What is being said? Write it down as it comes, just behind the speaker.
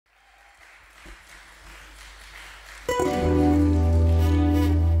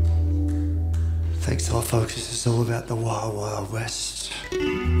So folks, this is all about the Wild Wild West.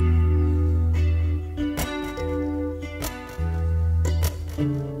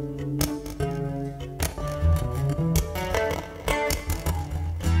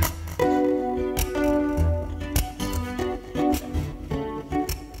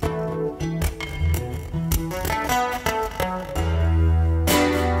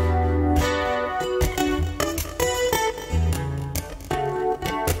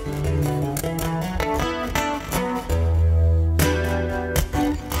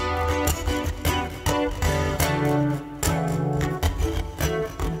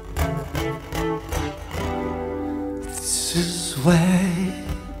 This is where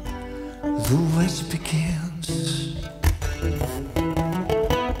the West begins.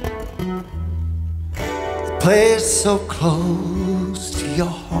 The place so close to your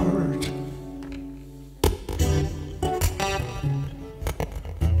heart.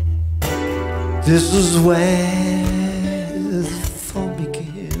 This is where the fun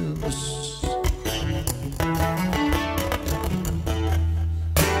begins.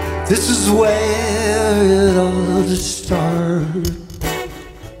 This is where it all started.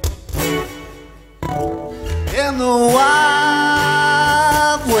 In the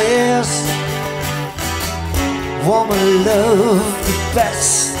Wild West, woman loved the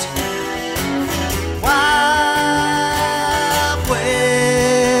best. Wild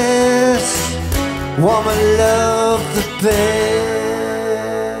West, woman loved the best.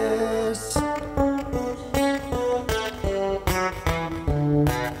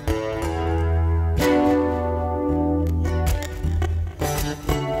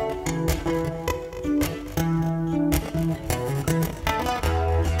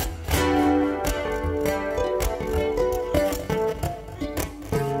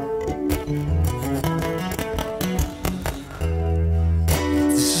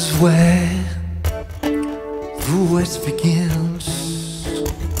 Where the West begins.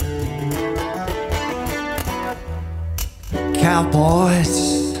 Cowboys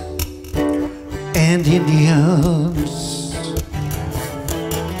and Indians.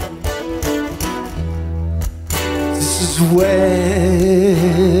 This is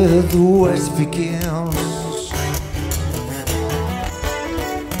where the West begins.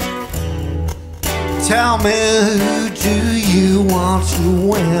 Tell me, who do you want to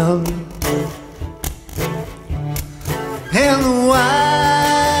win? In the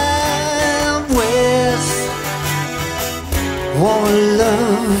Wild West, woman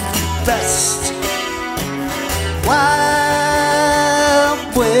love the best. Wild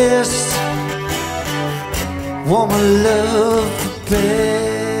West, woman love the best.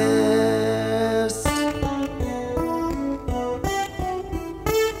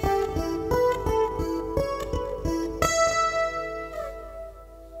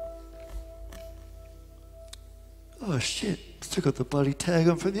 Oh shit, still got the bloody tag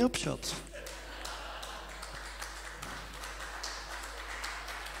on from the op shops.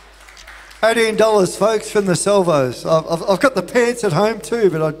 $18 folks from the Salvos. I've got the pants at home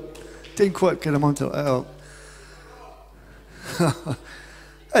too, but I didn't quite get them onto oh.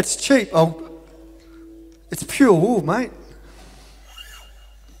 That's cheap. It's pure wool, mate.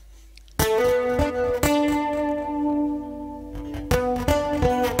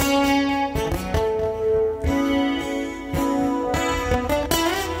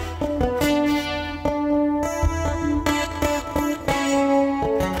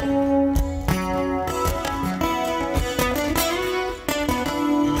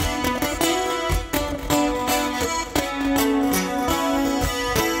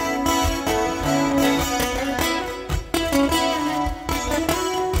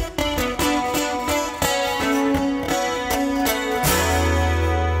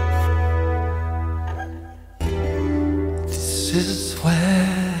 This is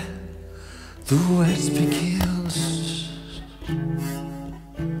where the West begins.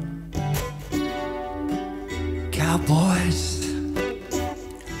 Cowboys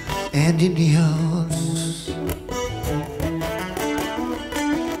and Indians.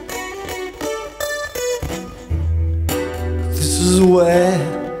 This is where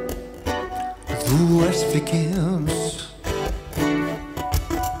the West begins.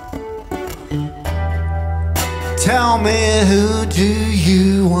 Tell me, who do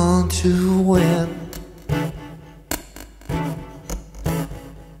you want to win?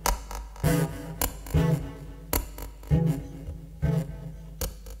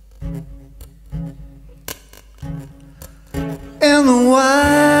 In the Wild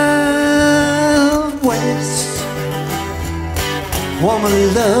West,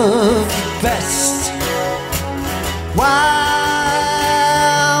 woman love the best.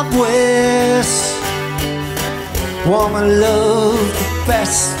 Wild West, Woman love the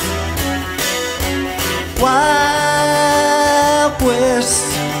best. Wild West.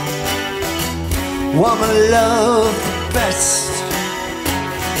 Woman love the best.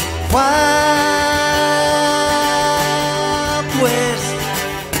 Wild West.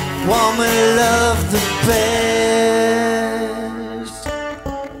 Woman love the best.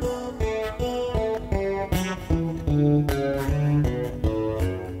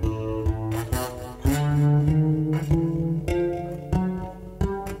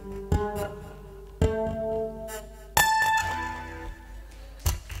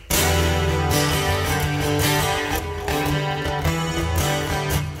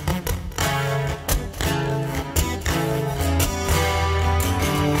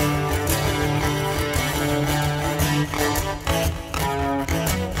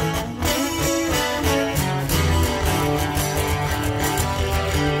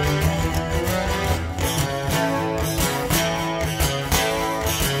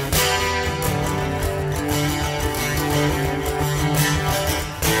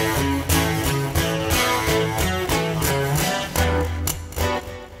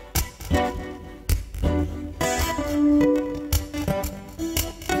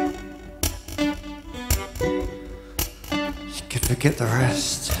 Forget the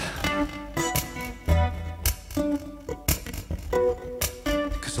rest,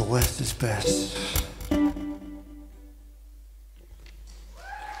 'cause the West is best.